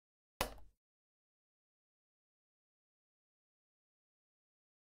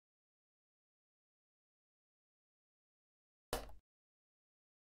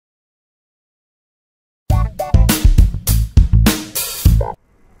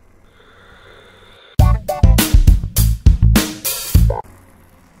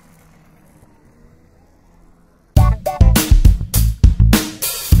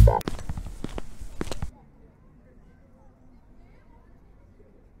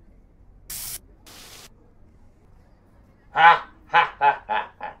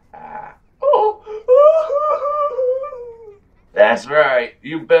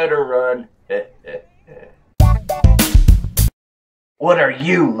You better run. What are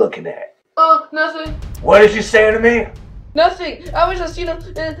you looking at? Nothing. What did you say to me? Nothing. I was just,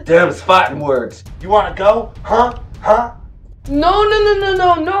 Them's fighting words. You wanna go? Huh? Huh? No.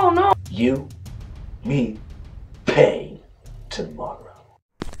 You, me, paying tomorrow.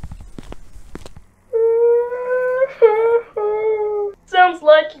 Sounds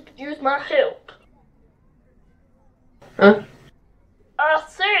like you could use my help. Huh? I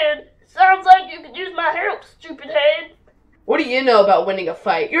said, sounds like you could use my help, stupid head. What do you know about winning a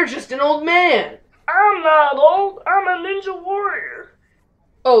fight? You're just an old man. I'm not old. I'm a ninja warrior.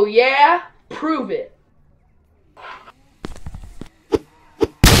 Oh yeah? Prove it.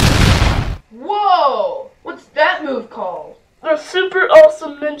 Whoa! What's that move called? The super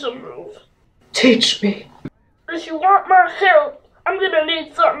awesome ninja move. Teach me. If you want my help, I'm gonna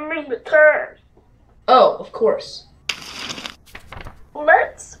need something in return. Oh, of course.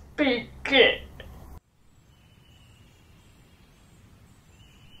 Let's begin.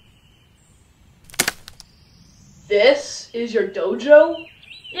 This is your dojo?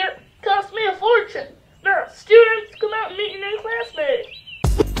 Yep, cost me a fortune. Now, students, come out and meet your new classmate.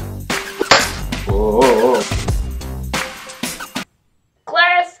 Whoa.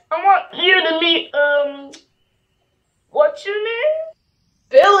 Class, I want you to meet, what's your name?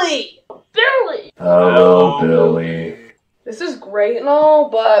 Billy! Billy! Hello, Billy. This is great and all,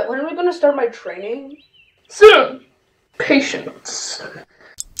 but when are we going to start my training? Soon. Patience.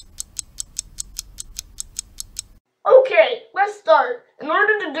 Okay, let's start. In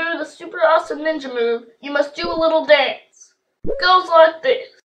order to do the super awesome ninja move, you must do a little dance. Goes like this.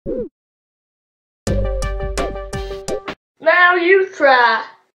 Now you try.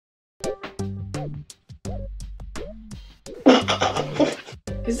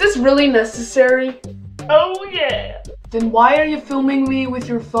 Is this really necessary? Oh yeah. Then why are you filming me with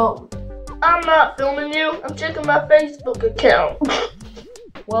your phone? I'm not filming you. I'm checking my Facebook account.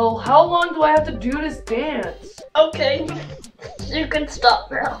 Well, how long do I have to do this dance? Okay, you can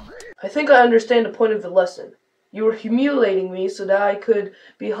stop now. I think I understand the point of the lesson. You were humiliating me so that I could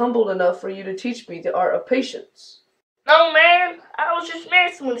be humbled enough for you to teach me the art of patience. No, man. I was just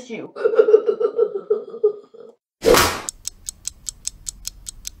messing with you.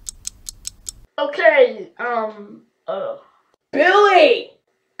 Okay, Billy!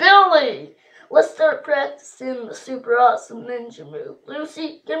 Billy! Let's start practicing the super awesome ninja move.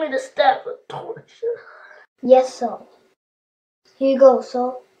 Lucy, give me the staff of torture. Yes, sir. Here you go,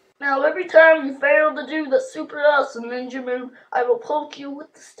 sir. Now, every time you fail to do the super awesome ninja move, I will poke you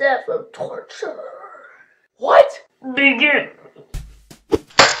with the staff of torture. What? Begin.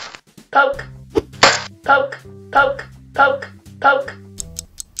 Poke. Poke. Poke. Poke. Poke.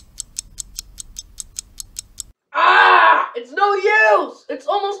 Ah! It's no use! It's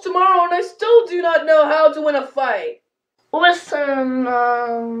almost tomorrow and I still do not know how to win a fight. Listen,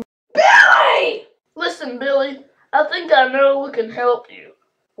 Billy! Listen, Billy. I think I know who can help you.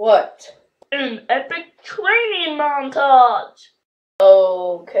 What? An epic training montage.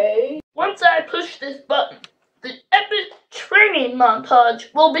 Okay. Once I push this button, the epic training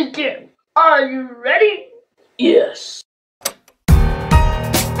montage will begin. Are you ready? Yes.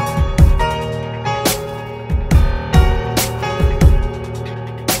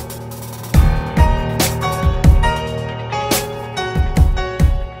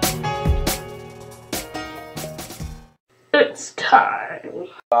 It's time.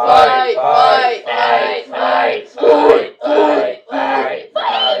 Fight, fight, fight, fight, fight, fight, fight,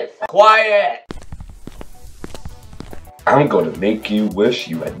 fight. Quiet! I'm gonna make you wish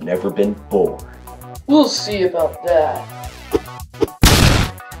you had never been born. We'll see about that.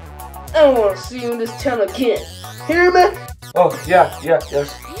 I don't want to see you in this town again. Hear me? Oh, yes.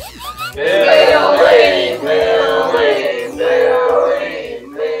 Billy.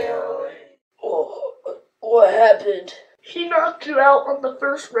 Oh, what happened? He knocked you out on the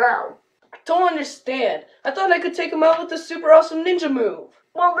first round. I don't understand. I thought I could take him out with the super awesome ninja move.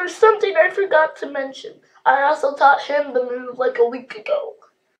 Well, there's something I forgot to mention. I also taught him the move like a week ago.